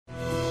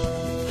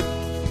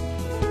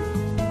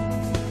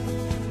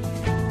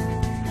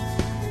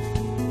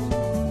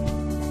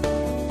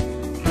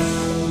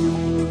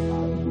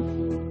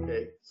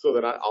So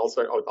then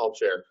I'll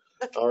chair.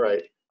 All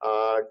right.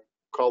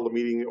 Call the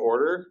meeting in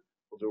order.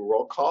 We'll do a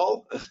roll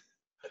call.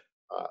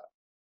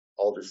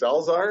 Alder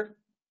Salazar.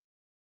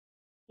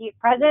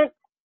 Present.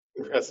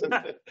 Present.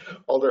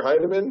 Alder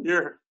Heidemann.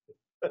 Here.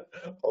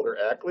 Alder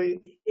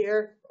Ackley.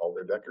 Here.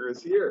 Alder Decker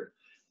is here.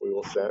 We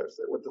will start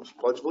with the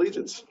Pledge of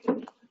Allegiance.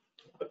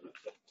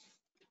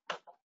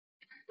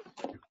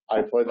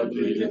 I pledge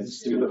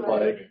allegiance to the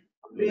flag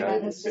of the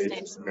United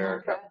States of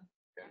America,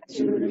 and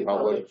to the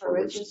republic for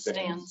which it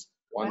stands,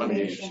 one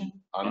nation,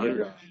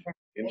 under God,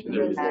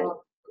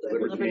 indivisible,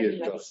 with liberty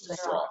and justice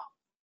for all.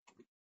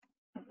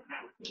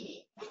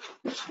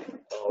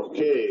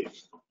 Okay,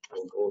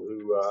 we'll go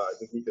to, I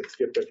think we can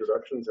skip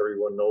introductions.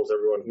 Everyone knows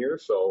everyone here,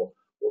 so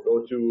we'll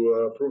go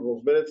to approval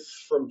of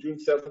minutes from June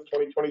 7th,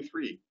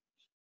 2023.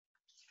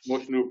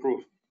 Motion to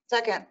approve.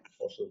 Second.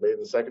 Motion is made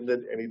and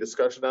seconded. Any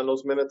discussion on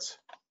those minutes?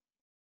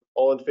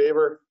 All in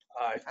favor?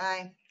 Aye.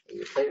 Aye. Any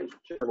opposed?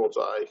 Chair votes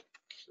aye.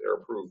 They're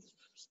approved.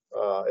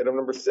 Item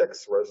number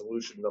 6,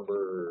 resolution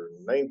number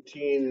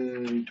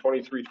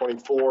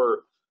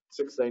 1923-24,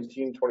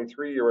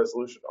 6/19/23, a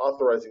resolution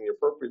authorizing the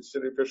appropriate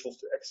city officials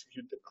to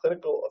execute the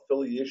clinical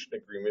affiliation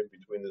agreement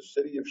between the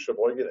city of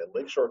Sheboygan and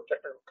Lakeshore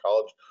Technical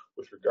College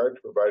with regard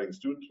to providing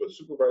students with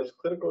supervised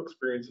clinical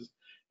experiences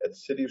at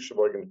City of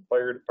Sheboygan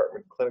Fire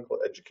Department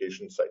clinical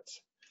education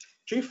sites.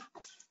 Chief?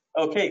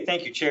 Okay,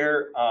 thank you,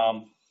 Chair.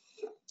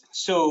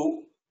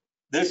 So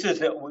this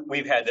is,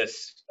 we've had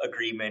this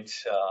agreement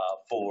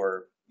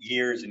for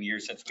years and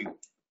years since we've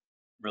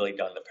really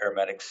done the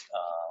paramedics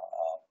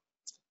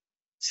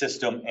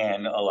system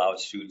and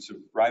allowed students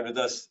to ride with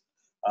us.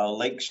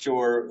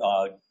 Lakeshore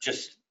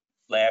just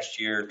last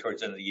year, towards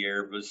the end of the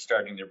year, was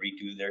starting to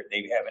redo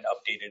they haven't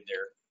updated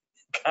their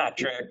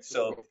contract,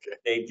 so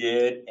they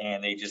did,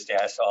 and they just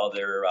asked all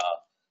their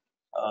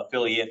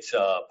affiliates,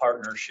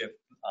 partnership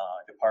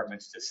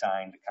departments to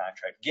sign the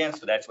contract again.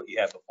 So that's what you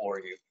have before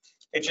you.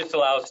 It just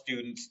allows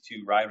students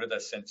to ride with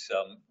us since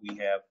we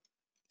have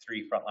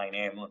 3 frontline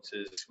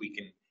ambulances. We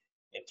can,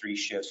 in 3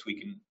 shifts, we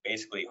can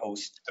basically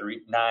host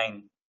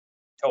 9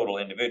 total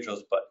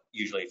individuals, but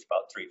usually it's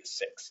about 3 to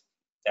 6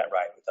 that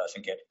ride with us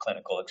and get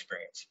clinical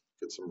experience.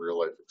 Get some real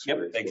life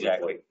experience. Yep,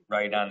 exactly.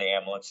 Right on the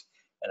ambulance.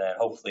 And then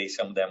hopefully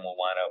some of them will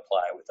want to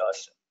apply with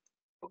us.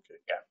 Okay.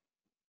 Yeah.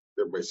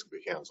 They're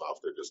basically hands off.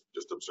 They're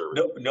just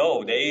observing.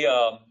 No, they,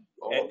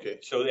 okay.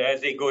 So as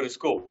they go to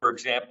school, for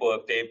example,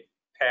 if they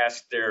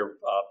pass their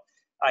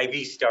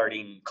IV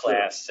starting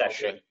class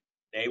session,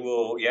 they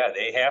will,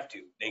 they have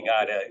to. They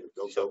gotta,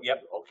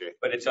 yep. Okay.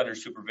 But it's under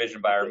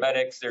supervision by our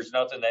medics. There's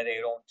nothing that they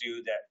don't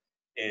do that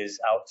is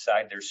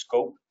outside their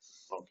scope.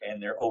 Okay.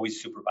 And they're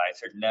always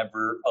supervised. They're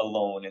never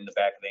alone in the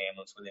back of the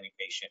ambulance with any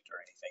patient or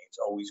anything. It's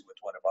always with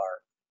one of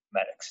our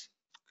medics.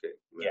 Okay.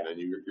 And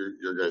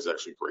your guys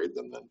actually grade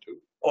them then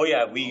too? Oh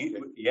yeah,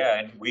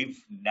 and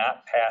we've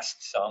not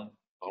passed some.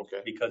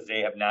 Okay. Because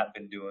they have not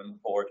been doing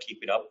or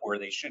keeping up where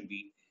they should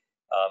be.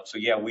 So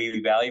yeah, we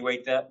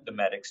evaluate them, the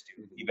medics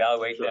do.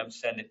 Evaluate them,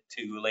 send it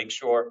to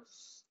Lakeshore,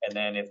 and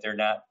then if they're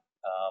not,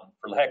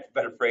 for lack of a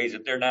better phrase,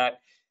 if they're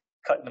not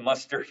cutting the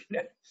mustard,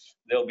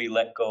 they'll be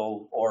let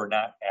go or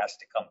not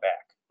asked to come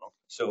back. Okay.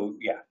 So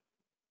yeah.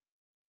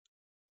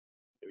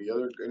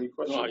 Any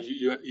questions? No,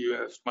 you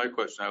asked my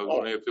question. I was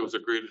wondering if there was a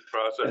graded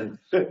process,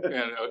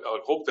 and I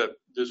would hope that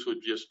this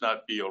would just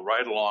not be a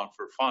ride along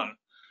for fun,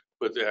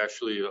 but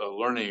actually a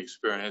learning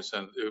experience,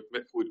 and it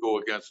would go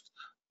against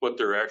what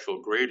their actual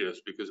grade is,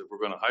 because if we're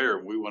going to hire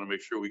them, we want to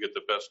make sure we get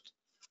the best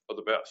of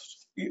the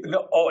best.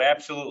 Oh,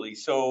 absolutely.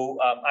 So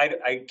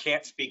I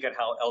can't speak on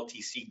how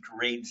LTC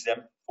grades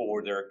them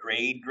for their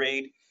grade.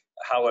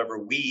 However,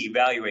 we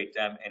evaluate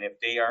them, and if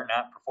they are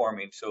not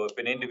performing, so if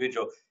an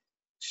individual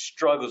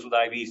struggles with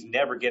IVs,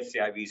 never gets the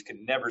IVs,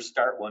 can never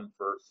start one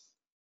for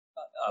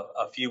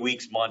a few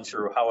weeks, months,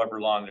 or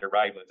however long they're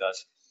riding with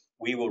us,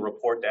 we will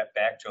report that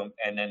back to them,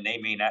 and then they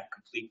may not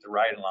complete the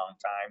ride a long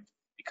time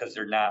because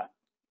they're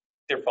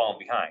falling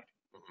behind.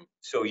 Mm-hmm.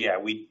 So yeah,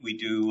 we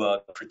do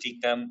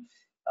critique them.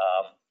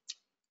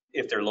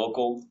 If they're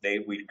local,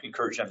 we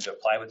encourage them to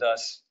apply with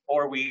us,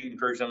 or we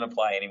encourage them to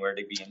apply anywhere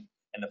they be in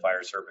the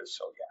fire service.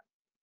 So yeah.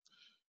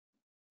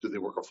 Do they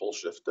work a full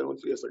shift then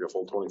with you guys, like a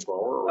full 24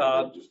 hour?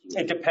 Or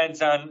it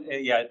depends on,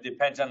 it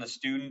depends on the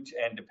student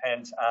and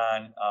depends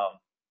on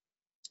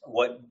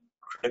what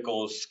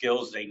critical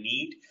skills they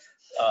need.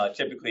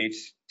 Typically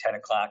it's 10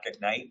 o'clock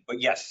at night, but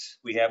yes,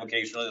 we have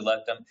occasionally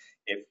let them,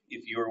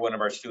 if you were one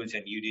of our students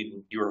and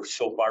you were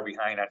so far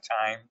behind on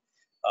time,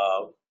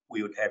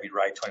 we would have you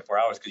ride 24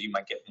 hours because you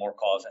might get more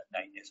calls at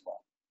night as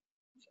well.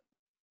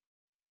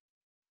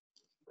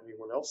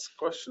 Anyone else?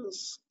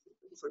 Questions?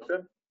 Things like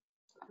that?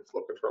 It's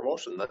looking for a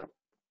motion then.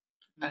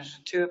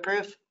 Motion to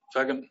approve.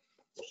 Second.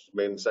 Motion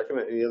made and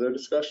seconded. Any other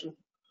discussion?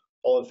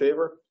 All in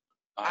favor?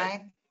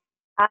 Aye.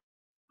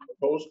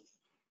 Opposed?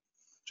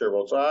 Chair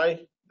votes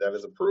aye. That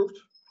is approved.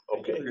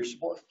 Okay. Thank you for your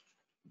support.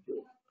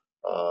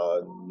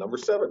 Number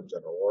 7,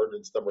 general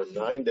ordinance number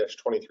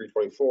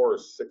 9-2324,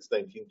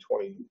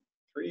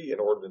 6/19/23, an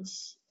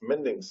ordinance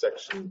amending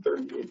section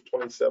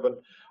 3827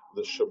 of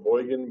the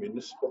Sheboygan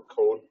Municipal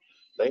Code,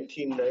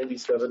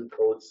 1997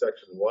 Code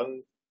Section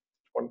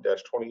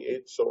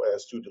 1-28 so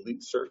as to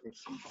delete certain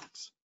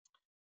fees.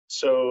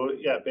 So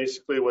yeah,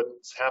 basically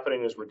what's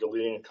happening is we're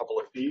deleting a couple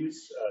of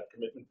fees,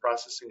 commitment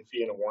processing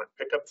fee and a warrant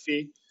pickup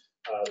fee.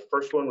 The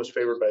first one was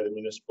favored by the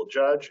municipal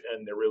judge,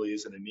 and there really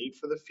isn't a need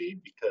for the fee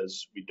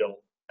because we don't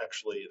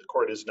actually, the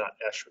court is not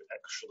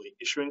actually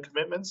issuing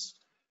commitments.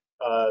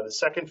 The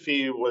second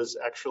fee was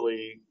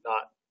actually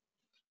not,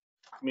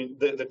 I mean,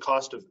 the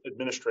cost of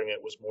administering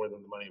it was more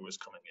than the money was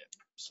coming in.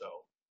 So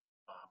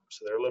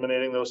they're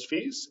eliminating those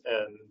fees,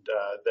 and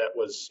that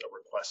was a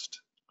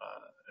request,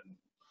 and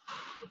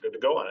we're good to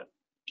go on it.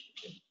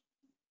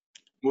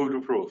 Move to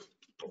approve.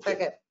 Okay.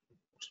 Second.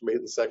 Made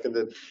and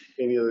seconded.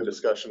 Any other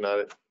discussion on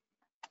it?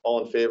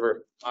 All in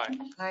favor? Aye.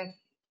 Aye.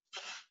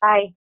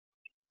 Aye.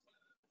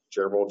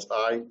 Chair votes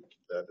aye.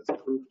 That is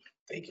approved.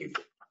 Thank you.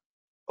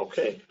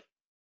 Okay.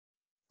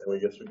 And we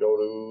guess we go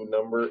to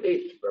number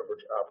 8,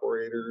 beverage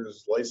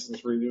operators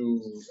license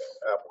renew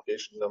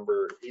application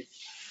number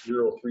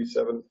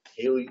 8037,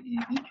 Haley E.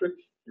 Dietrich,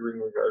 hearing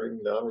regarding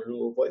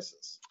non-renewal of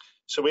license.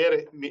 So we had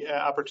an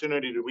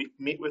opportunity to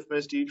meet with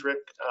Ms. Dietrich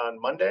on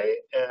Monday.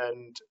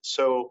 And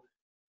so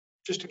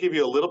just to give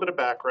you a little bit of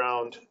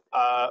background,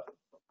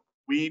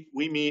 we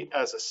meet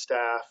as a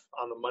staff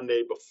on the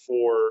Monday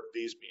before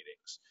these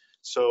meetings.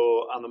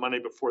 So on the Monday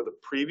before the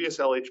previous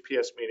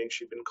LHPS meeting,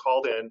 she'd been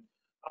called in,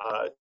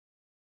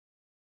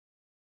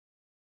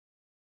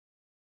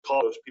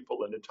 call those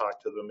people in to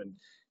talk to them and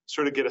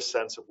sort of get a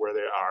sense of where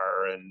they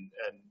are and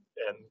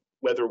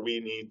whether we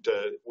need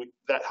to,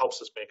 that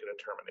helps us make a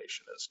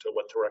determination as to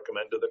what to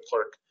recommend to the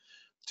clerk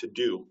to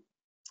do.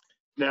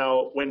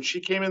 Now, when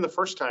she came in the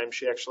first time,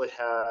 she actually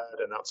had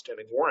an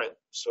outstanding warrant.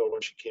 So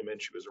when she came in,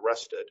 she was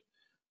arrested.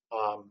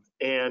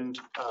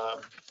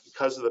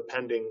 Because of the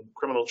pending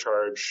criminal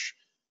charge,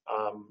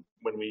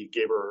 when we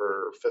gave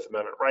her Fifth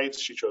Amendment rights,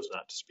 she chose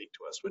not to speak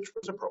to us, which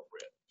was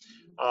appropriate.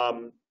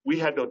 We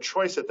had no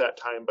choice at that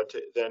time but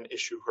to then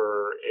issue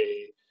her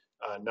a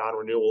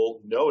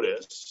non-renewal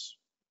notice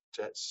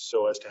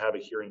so as to have a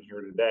hearing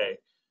here today.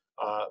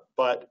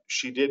 But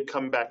she did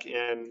come back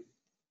in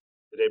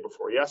the day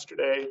before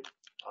yesterday,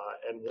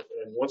 and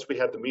once we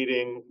had the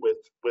meeting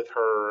with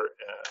her,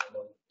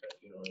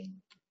 and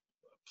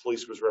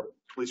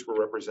police were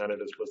represented,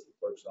 as was the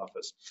clerk's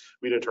office,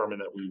 we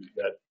determined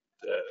that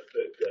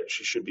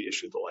she should be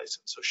issued the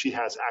license. So she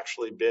has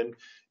actually been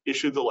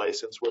issued the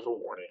license with a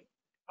warning,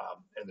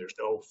 and there's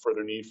no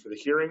further need for the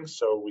hearing,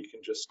 so we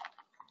can just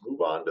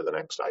move on to the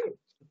next item.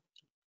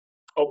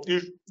 Oh,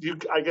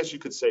 I guess you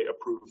could say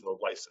approve the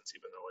license,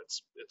 even though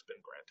it's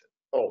been granted.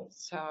 Oh,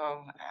 So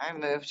I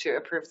move to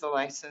approve the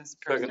license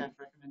per Second. staff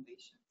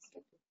recommendations.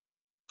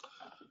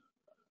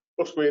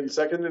 motion made and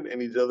seconded.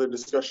 Any other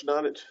discussion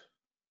on it?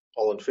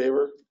 All in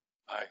favor?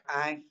 Aye.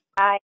 Aye.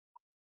 Aye.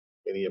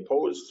 Any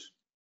opposed?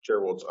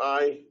 Chair votes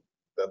aye.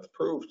 That's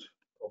approved.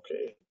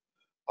 Okay.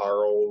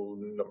 RO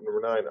number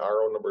 9,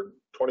 RO number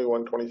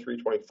 21,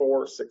 23,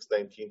 24, 6,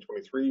 19,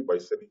 23 by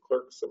city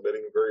clerk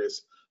submitting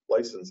various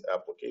license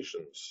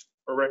applications.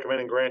 We're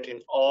recommending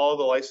granting all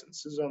the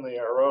licenses on the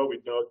RO. We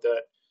note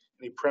that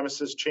any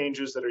premises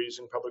changes that are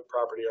using public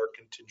property are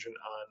contingent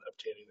on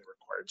obtaining the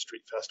required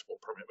street festival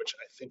permit, which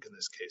I think in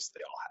this case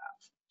they all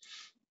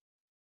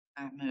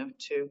have. I move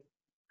to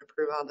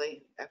approve all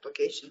the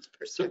applications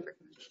per staff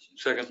recommendations.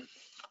 Second.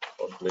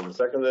 Motion made and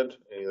seconded.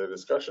 Any other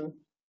discussion?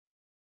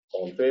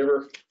 All in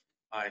favor?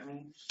 Aye.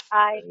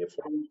 Aye. Any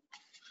opposed?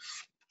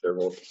 Chair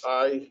votes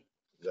aye.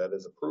 That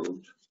is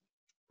approved.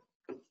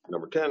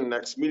 Number 10,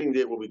 next meeting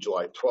date will be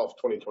July 12th,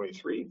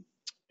 2023.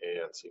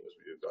 And seeing as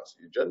we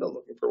exhausted the agenda,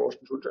 looking for a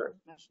motion to adjourn.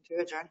 Motion to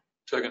adjourn.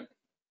 Second.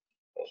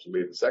 Motion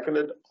made and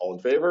seconded. All in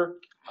favor?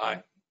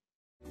 Aye.